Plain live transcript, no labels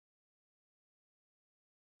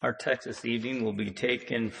Our text this evening will be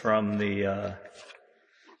taken from the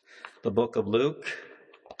book of Luke,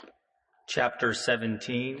 chapter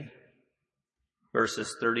 17,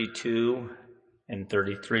 verses 32 and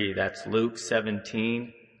 33. That's Luke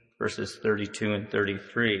 17, verses 32 and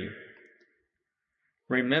 33.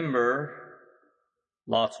 Remember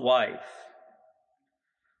Lot's wife.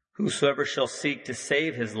 Whosoever shall seek to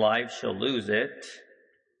save his life shall lose it,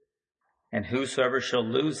 and whosoever shall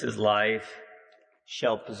lose his life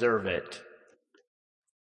shall preserve it.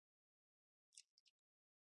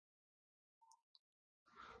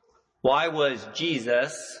 Why was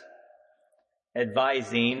Jesus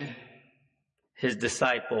advising his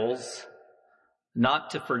disciples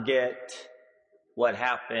not to forget what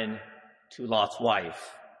happened to Lot's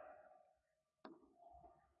wife?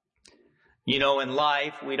 You know, in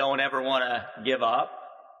life, we don't ever want to give up.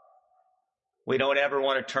 We don't ever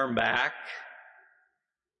want to turn back.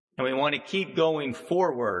 And we want to keep going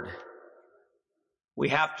forward. We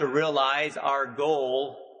have to realize our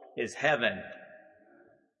goal is heaven.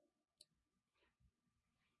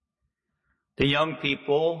 The young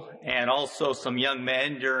people and also some young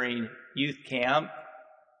men during youth camp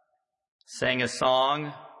sang a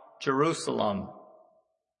song, Jerusalem.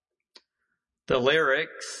 The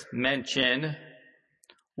lyrics mention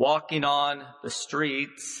walking on the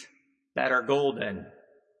streets that are golden,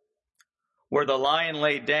 where the lion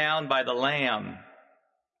lay down by the lamb,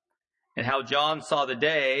 and how John saw the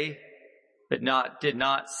day, but did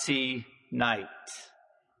not see night.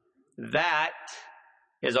 That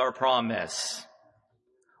is our promise.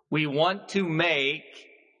 We want to make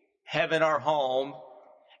heaven our home,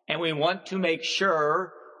 and we want to make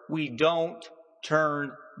sure we don't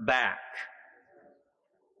turn back.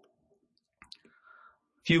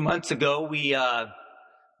 A few months ago,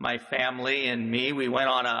 my family and me, we went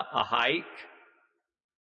on a hike.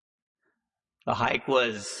 The hike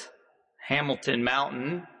was Hamilton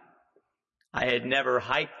Mountain. I had never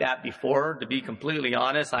hiked that before, to be completely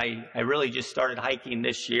honest. I really just started hiking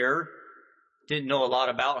this year. Didn't know a lot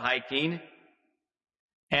about hiking.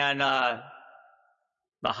 And the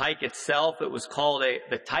hike itself, it was called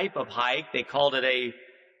the type of hike, they called it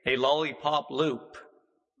a lollipop loop.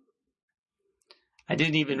 I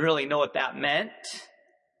didn't even really know what that meant.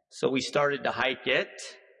 So we started to hike it.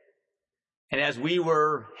 And as we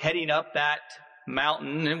were heading up that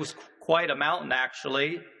mountain, it was quite a mountain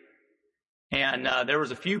actually, and there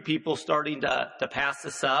was a few people starting to pass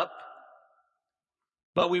us up.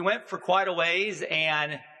 But we went for quite a ways,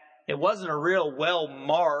 and it wasn't a real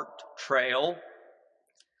well-marked trail.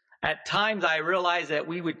 At times I realized that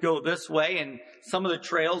we would go this way, and some of the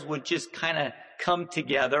trails would just kind of come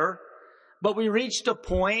together. But we reached a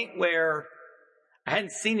point where I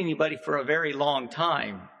hadn't seen anybody for a very long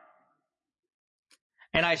time.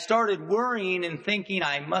 And I started worrying and thinking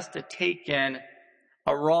I must have taken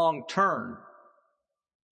a wrong turn.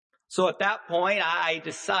 So at that point, I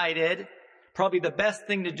decided probably the best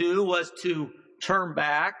thing to do was to turn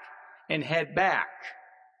back and head back.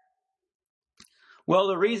 Well,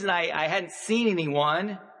 the reason I hadn't seen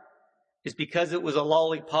anyone is because it was a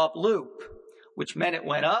lollipop loop, which meant it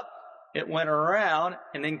went up, it went around,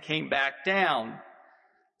 and then came back down.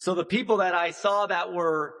 So the people that I saw that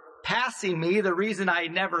were passing me, the reason I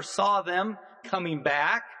never saw them coming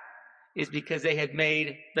back is because they had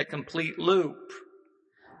made the complete loop.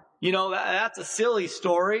 You know, that's a silly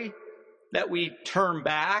story that we turn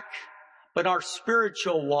back, but our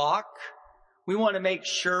spiritual walk, we want to make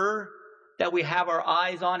sure that we have our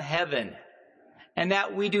eyes on heaven and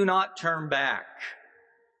that we do not turn back.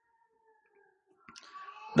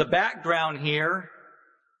 The background here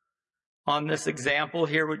on this example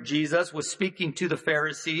here with Jesus was speaking to the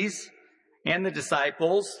Pharisees and the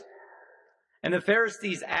disciples. And the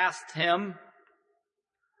Pharisees asked him,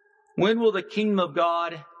 "When will the kingdom of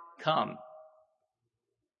God come?"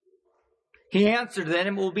 He answered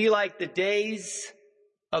them, "It will be like the days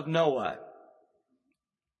of Noah."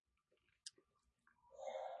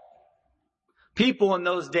 People in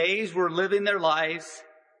those days were living their lives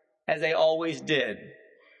as they always did.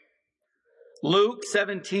 Luke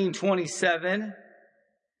 17:27,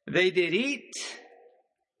 they did eat,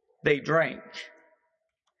 they drank.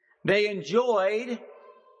 They enjoyed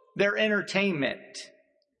their entertainment.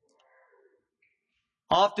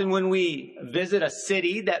 Often when we visit a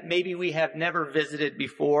city that maybe we have never visited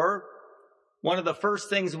before, one of the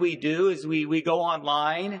first things we do is we go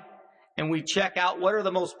online and we check out what are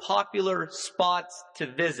the most popular spots to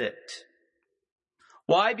visit.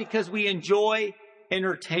 Why? Because we enjoy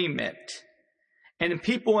entertainment. And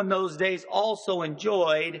people in those days also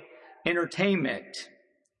enjoyed entertainment.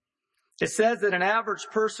 It says that an average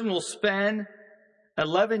person will spend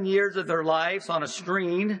 11 years of their lives on a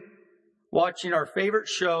screen, watching our favorite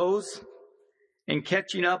shows and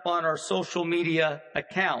catching up on our social media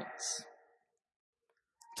accounts.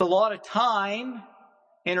 It's a lot of time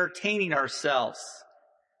entertaining ourselves,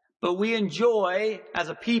 but we enjoy, as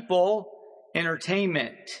a people,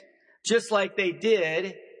 entertainment, just like they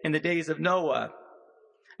did in the days of Noah.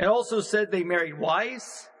 It also said they married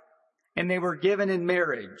wives and they were given in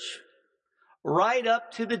marriage, right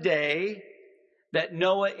up to the day that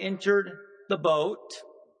Noah entered the boat.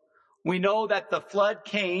 We know that the flood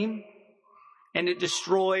came and it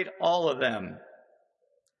destroyed all of them.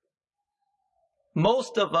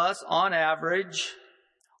 Most of us, on average,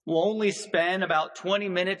 will only spend about 20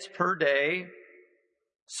 minutes per day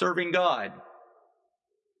serving God.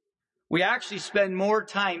 We actually spend more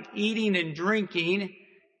time eating and drinking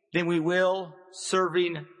than we will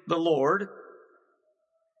serving the Lord.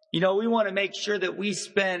 We want to make sure that we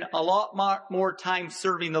spend a lot more time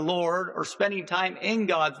serving the Lord or spending time in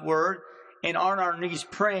God's Word and on our knees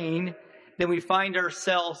praying than we find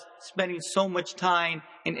ourselves spending so much time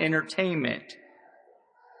in entertainment.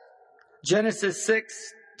 Genesis 6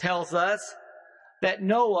 tells us that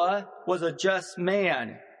Noah was a just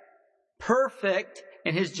man, perfect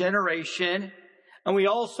in his generation, and we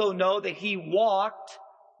also know that he walked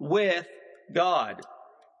with God.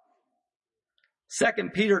 2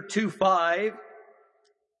 Peter 2:5,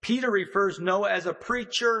 Peter refers Noah as a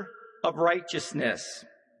preacher of righteousness.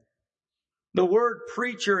 The word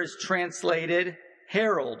preacher is translated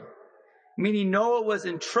herald, meaning Noah was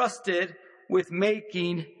entrusted with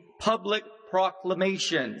making public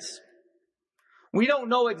proclamations. We don't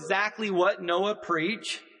know exactly what Noah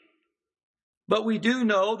preached, but we do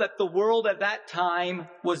know that the world at that time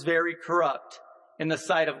was very corrupt in the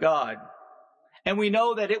sight of God. And we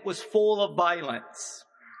know that it was full of violence.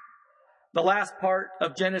 The last part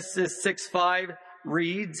of Genesis 6:5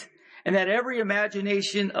 reads, and that every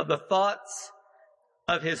imagination of the thoughts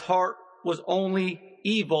of his heart was only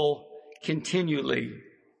evil continually.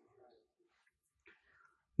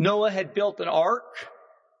 Noah had built an ark.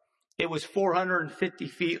 It was 450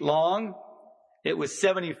 feet long. It was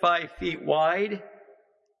 75 feet wide.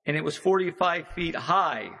 And it was 45 feet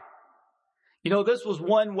high. This was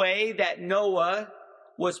one way that Noah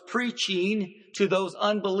was preaching to those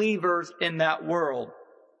unbelievers in that world.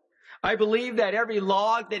 I believe that every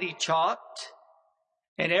log that he chopped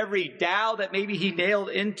and every dowel that maybe he nailed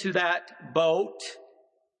into that boat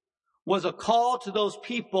was a call to those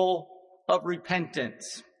people of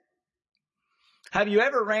repentance. Have you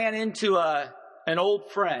ever ran into an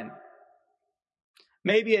old friend,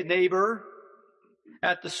 maybe a neighbor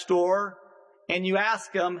at the store, and you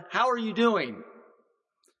ask them, how are you doing?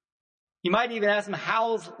 You might even ask them,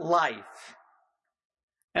 how's life?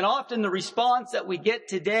 And often the response that we get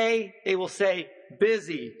today, they will say,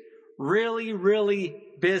 busy, really, really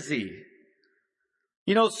busy.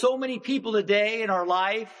 So many people today in our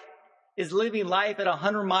life is living life at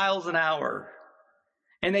 100 miles an hour.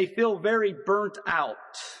 And they feel very burnt out.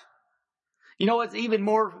 What's even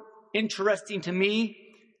more interesting to me?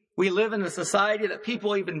 We live in a society that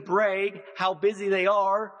people even brag how busy they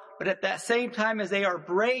are, but at that same time as they are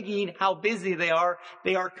bragging how busy they are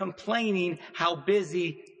complaining how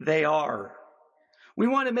busy they are. We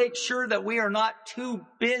want to make sure that we are not too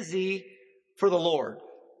busy for the Lord.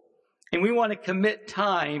 And we want to commit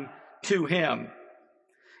time to Him.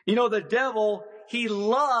 The devil, he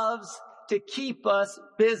loves to keep us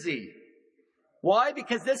busy. Why?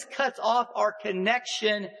 Because this cuts off our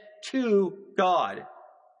connection to God.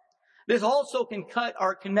 This also can cut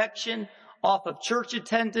our connection off of church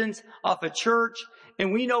attendance, off of church,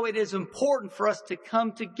 and we know it is important for us to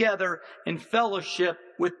come together in fellowship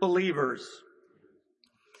with believers.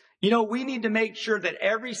 We need to make sure that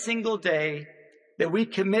every single day that we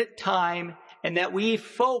commit time and that we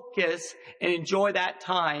focus and enjoy that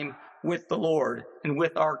time with the Lord and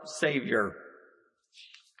with our Savior.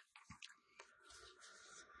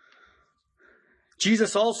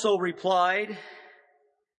 Jesus also replied,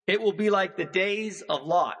 it will be like the days of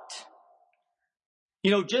Lot.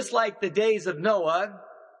 Just like the days of Noah,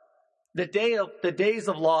 the days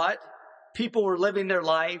of Lot, people were living their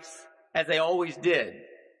lives as they always did.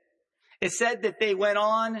 It said that they went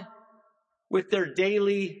on with their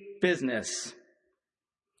daily business.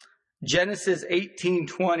 Genesis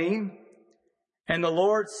 18:20, and the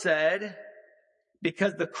Lord said,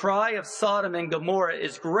 because the cry of Sodom and Gomorrah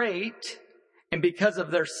is great, and because of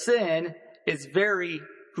their sin is very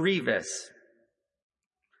grievous.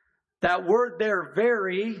 That word there,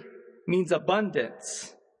 very, means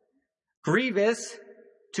abundance. Grievous,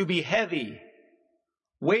 to be heavy,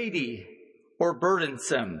 weighty, or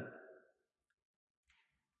burdensome.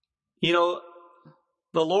 You know,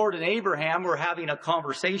 the Lord and Abraham were having a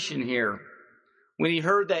conversation here when he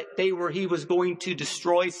heard that he was going to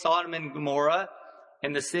destroy Sodom and Gomorrah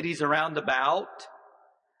and the cities around about.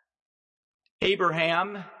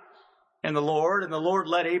 Abraham and the Lord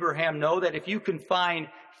let Abraham know that if you can find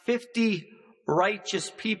 50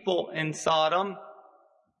 righteous people in Sodom,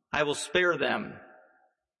 I will spare them.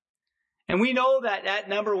 And we know that that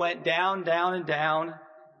number went down, down, and down.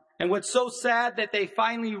 And what's so sad that they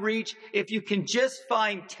finally reached, if you can just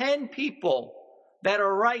find 10 people that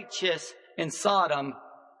are righteous in Sodom,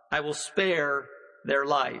 I will spare their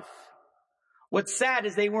life. What's sad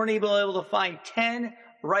is they weren't able to find 10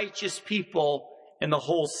 righteous people in the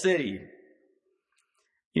whole city.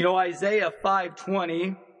 You know, Isaiah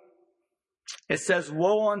 5:20, it says,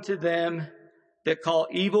 "Woe unto them that call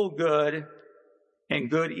evil good and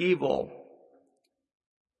good evil,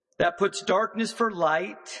 that puts darkness for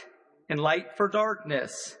light and light for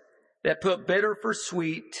darkness, that put bitter for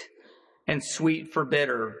sweet and sweet for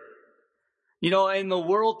bitter." You know, in the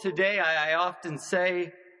world today, I often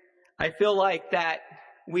say, I feel like that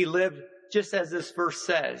we live just as this verse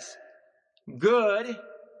says. Good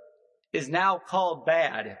is now called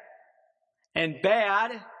bad. And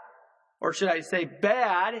bad, or should I say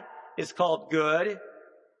bad, is called good.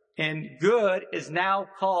 And good is now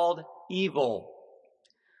called evil.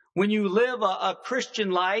 When you live a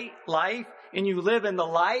Christian life and you live in the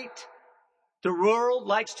light, the world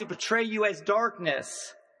likes to portray you as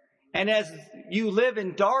darkness. And as you live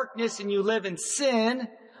in darkness and you live in sin,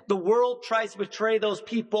 the world tries to portray those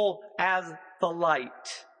people as the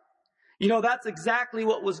light. You know, that's exactly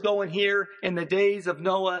what was going here in the days of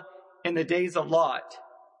Noah and the days of Lot.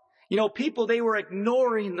 You know, people, they were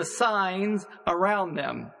ignoring the signs around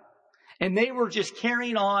them. And they were just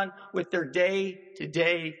carrying on with their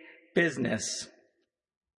day-to-day business.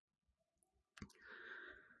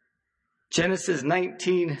 Genesis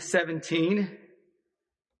 19:17.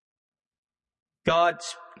 God,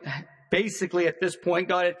 basically at this point,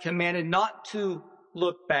 God had commanded not to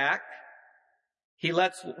look back. He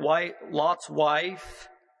lets Lot's wife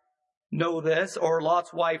know this, or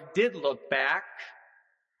Lot's wife did look back.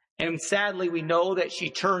 And sadly, we know that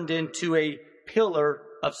she turned into a pillar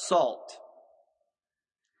of salt.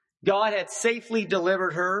 God had safely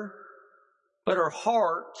delivered her, but her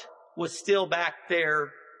heart was still back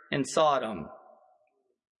there in Sodom.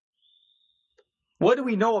 What do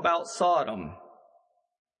we know about Sodom?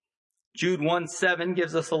 Jude 1:7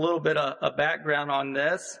 gives us a little bit of a background on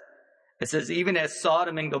this. It says, "Even as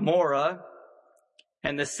Sodom and Gomorrah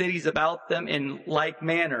and the cities about them in like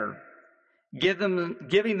manner,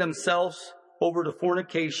 giving themselves over to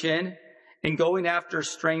fornication and going after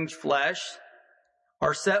strange flesh,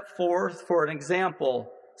 are set forth for an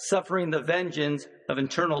example, suffering the vengeance of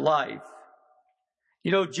eternal life."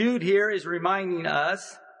 You know, Jude here is reminding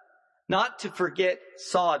us not to forget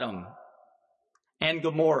Sodom and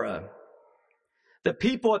Gomorrah. The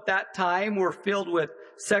people at that time were filled with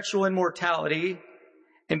sexual immorality,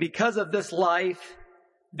 and because of this life,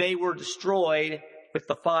 they were destroyed with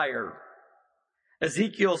the fire.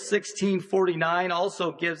 Ezekiel 16:49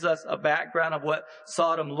 also gives us a background of what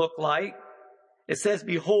Sodom looked like. It says,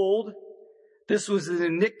 "Behold, this was the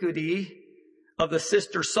iniquity of the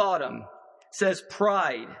sister Sodom." It says,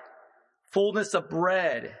 "Pride, fullness of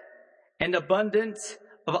bread, and abundance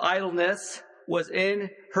of idleness was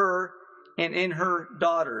in her and in her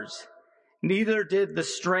daughters. Neither did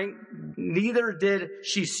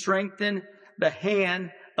she strengthen the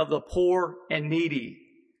hand of the poor and needy."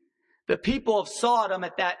 The people of Sodom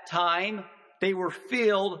at that time, they were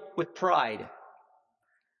filled with pride.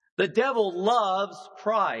 The devil loves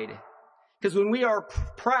pride. Because when we are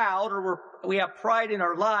proud or we have pride in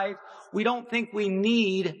our life, we don't think we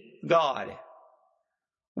need God.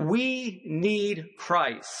 We need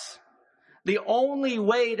Christ. The only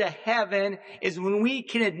way to heaven is when we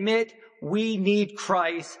can admit we need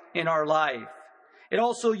Christ in our life. It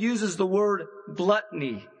also uses the word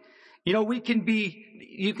gluttony. You know,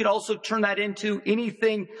 you could also turn that into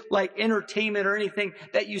anything like entertainment or anything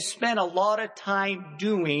that you spend a lot of time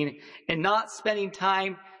doing and not spending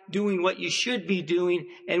time doing what you should be doing.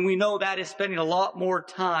 And we know that is spending a lot more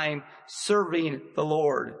time serving the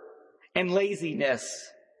Lord. And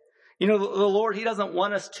laziness. You know, the Lord, He doesn't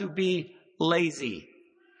want us to be lazy.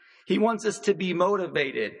 He wants us to be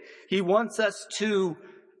motivated. He wants us to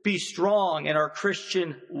be strong in our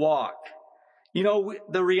Christian walk. You know,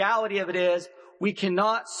 the reality of it is we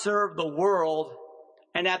cannot serve the world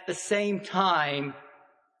and at the same time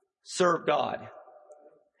serve God.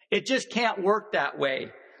 It just can't work that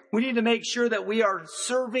way. We need to make sure that we are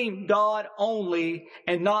serving God only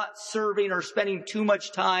and not serving or spending too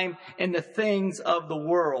much time in the things of the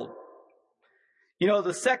world. You know,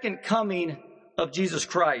 the second coming of Jesus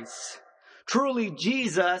Christ. Truly,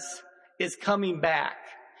 Jesus is coming back.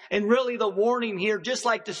 And really the warning here, just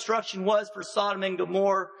like destruction was for Sodom and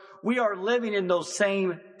Gomorrah, we are living in those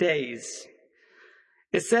same days.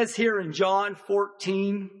 It says here in John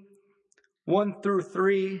 14, 1 through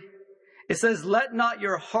 3, it says, "Let not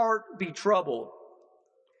your heart be troubled.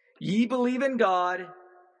 Ye believe in God,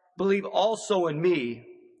 believe also in me.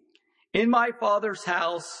 In my Father's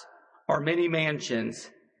house are many mansions.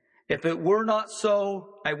 If it were not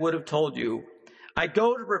so, I would have told you. I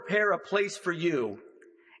go to prepare a place for you.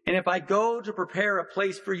 And if I go to prepare a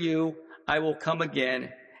place for you, I will come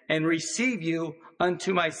again and receive you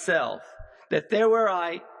unto myself, that there where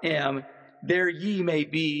I am, there ye may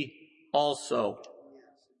be also."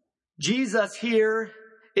 Jesus here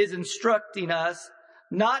is instructing us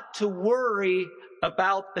not to worry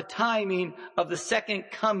about the timing of the second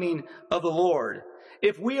coming of the Lord.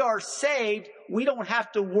 If we are saved, we don't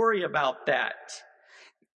have to worry about that.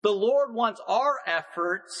 The Lord wants our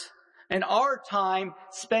efforts and our time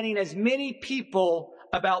spending as many people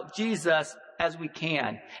about Jesus as we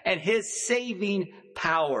can and his saving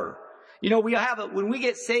power. You know, when we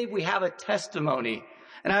get saved, we have a testimony.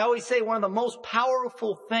 And I always say one of the most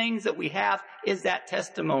powerful things that we have is that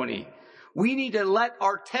testimony. We need to let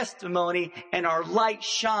our testimony and our light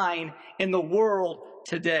shine in the world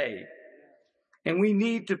today. And we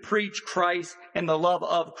need to preach Christ and the love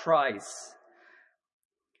of Christ.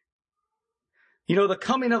 You know, the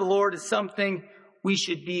coming of the Lord is something we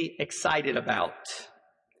should be excited about.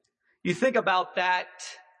 You think about that.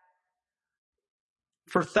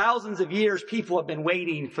 For thousands of years, people have been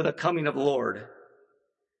waiting for the coming of the Lord.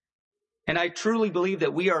 And I truly believe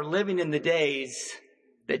that we are living in the days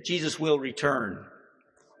that Jesus will return.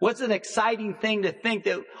 What's an exciting thing to think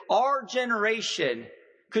that our generation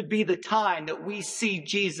could be the time that we see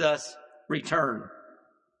Jesus return.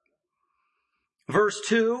 Verse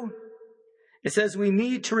 2, it says we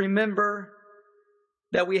need to remember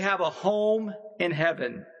that we have a home in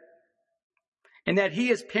heaven and that he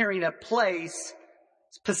is preparing a place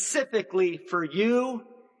specifically for you,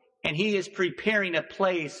 and he is preparing a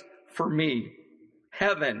place for me.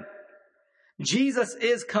 Heaven. Jesus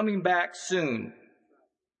is coming back soon.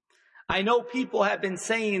 I know people have been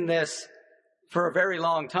saying this for a very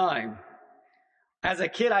long time. As a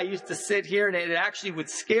kid, I used to sit here and it actually would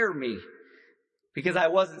scare me because I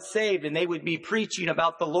wasn't saved and they would be preaching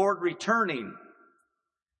about the Lord returning.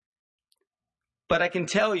 But I can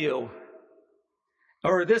tell you,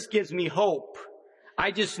 or this gives me hope.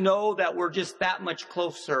 I just know that we're just that much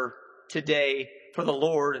closer today for the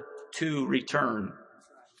Lord to return.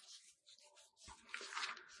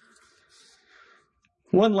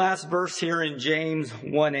 One last verse here in James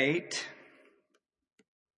 1:8.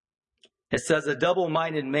 It says, "A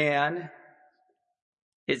double-minded man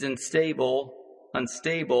is unstable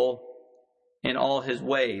in all his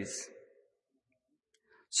ways."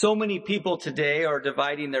 So many people today are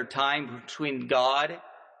dividing their time between God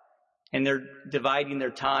and they're dividing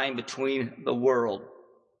their time between the world.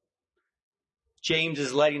 James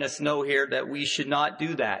is letting us know here that we should not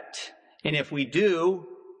do that. And if we do,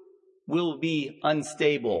 we'll be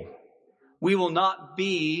unstable. We will not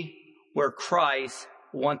be where Christ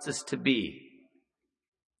wants us to be.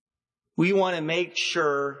 We want to make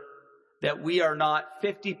sure that we are not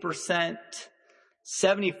 50%,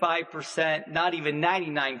 75%, not even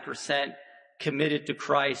 99% committed to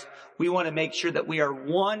Christ. We want to make sure that we are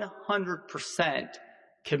 100%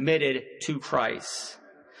 committed to Christ.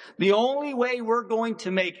 The only way we're going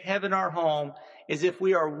to make heaven our home is if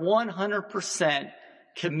we are 100%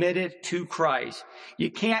 committed to Christ.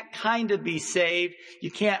 You can't kind of be saved.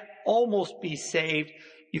 You can't almost be saved.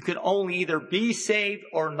 You can only either be saved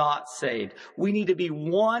or not saved. We need to be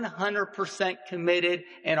 100% committed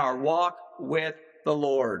in our walk with the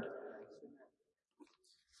Lord.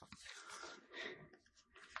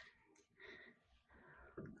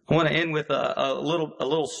 I want to end with a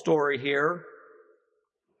little story here.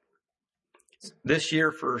 This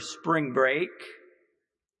year for spring break,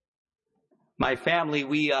 my family,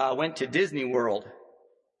 we went to Disney World.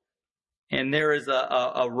 And there is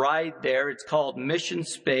a ride there. It's called Mission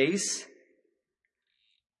Space.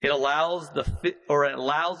 It allows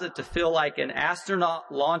it to feel like an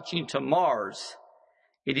astronaut launching to Mars.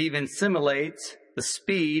 It even simulates the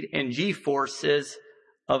speed and G-forces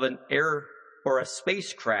of an air or a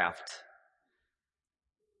spacecraft.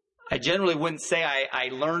 I generally wouldn't say I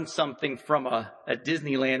learned something from a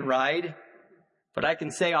Disneyland ride, But I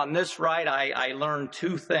can say on this ride, I learned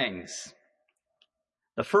two things.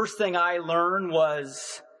 The first thing I learned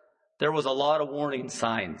was there was a lot of warning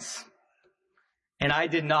signs. And I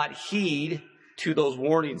did not heed to those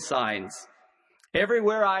warning signs.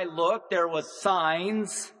 Everywhere I looked, there was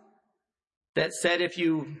signs that said if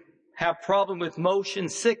you have problem with motion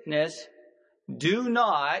sickness, do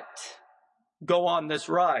not go on this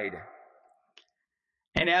ride.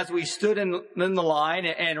 And as we stood in the line,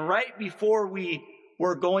 and right before we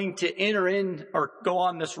were going to enter in or go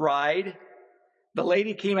on this ride, the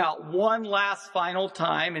lady came out one last final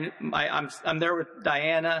time, and I'm there with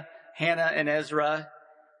Diana, Hannah, and Ezra.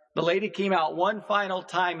 The lady came out one final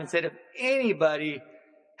time and said, if anybody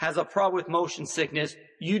has a problem with motion sickness,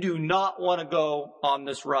 you do not want to go on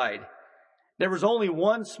this ride. There was only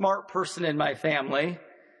one smart person in my family.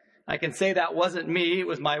 I can say that wasn't me. It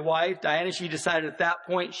was my wife, Diana. She decided at that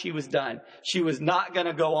point she was done. She was not going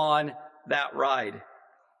to go on that ride.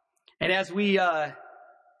 And as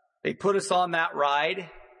they put us on that ride,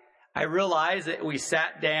 I realized that we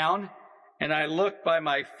sat down and I looked by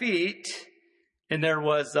my feet and there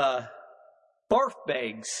was barf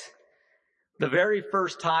bags. The very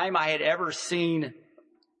first time I had ever seen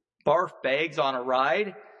barf bags on a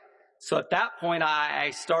ride. So at that point,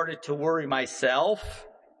 I started to worry myself.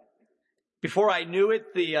 Before I knew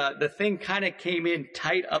it, the thing kind of came in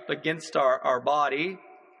tight up against our body.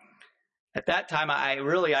 At that time,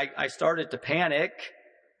 I started to panic,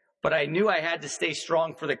 but I knew I had to stay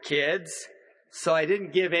strong for the kids. So I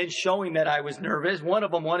didn't give in, showing that I was nervous. One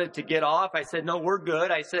of them wanted to get off. I said, no, we're good.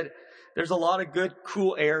 I said, there's a lot of good,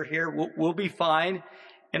 cool air here. We'll be fine.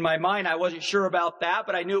 In my mind, I wasn't sure about that,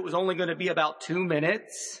 but I knew it was only going to be about 2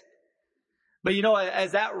 minutes. But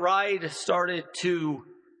as that ride started to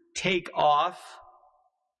take off,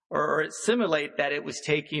 or simulate that it was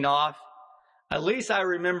taking off, at least I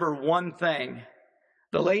remember one thing.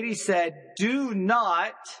 The lady said, do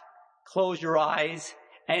not close your eyes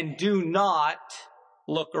and do not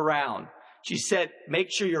look around. She said,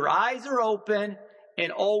 make sure your eyes are open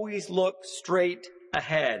and always look straight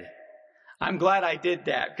ahead. I'm glad I did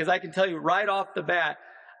that, because I can tell you right off the bat,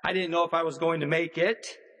 I didn't know if I was going to make it,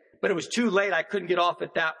 but it was too late. I couldn't get off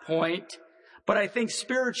at that point. But I think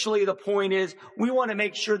spiritually the point is we want to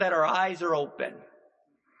make sure that our eyes are open.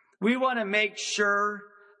 We want to make sure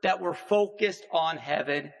that we're focused on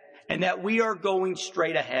heaven and that we are going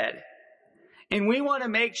straight ahead. And we want to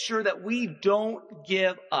make sure that we don't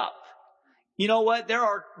give up. You know what? There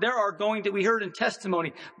are going to, we heard in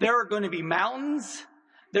testimony, there are going to be mountains.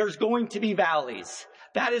 There's going to be valleys.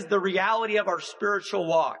 That is the reality of our spiritual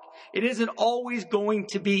walk. It isn't always going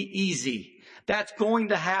to be easy. That's going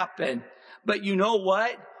to happen. But you know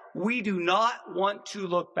what? We do not want to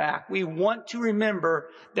look back. We want to remember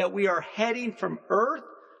that we are heading from earth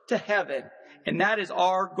to heaven. And that is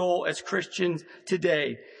our goal as Christians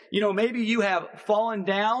today. Maybe you have fallen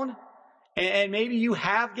down and maybe you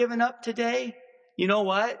have given up today. You know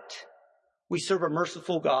what? We serve a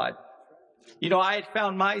merciful God. I had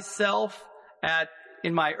found myself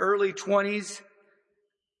in my early 20s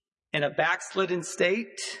in a backslidden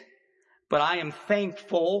state, but I am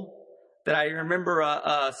thankful that I remember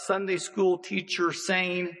a Sunday school teacher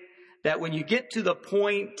saying that when you get to the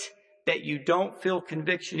point that you don't feel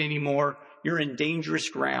conviction anymore, you're in dangerous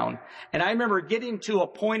ground. And I remember getting to a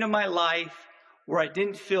point in my life where I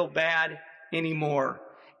didn't feel bad anymore.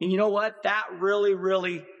 And you know what? That really,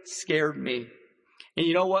 really scared me. And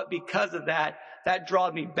you know what? Because of that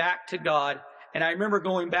drawed me back to God. And I remember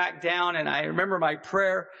going back down, and I remember my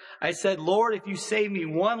prayer. I said, Lord, if you save me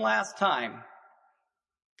one last time,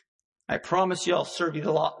 I promise you I'll serve you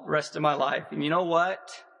the rest of my life. And you know what?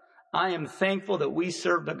 I am thankful that we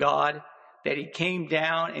serve the God, that He came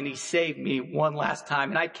down and He saved me one last time.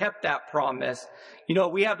 And I kept that promise.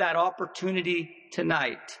 We have that opportunity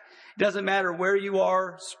tonight. It doesn't matter where you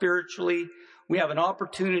are spiritually. We have an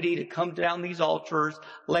opportunity to come down these altars,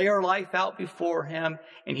 lay our life out before Him,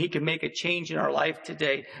 and He can make a change in our life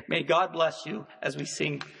today. May God bless you as we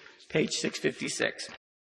sing page 656.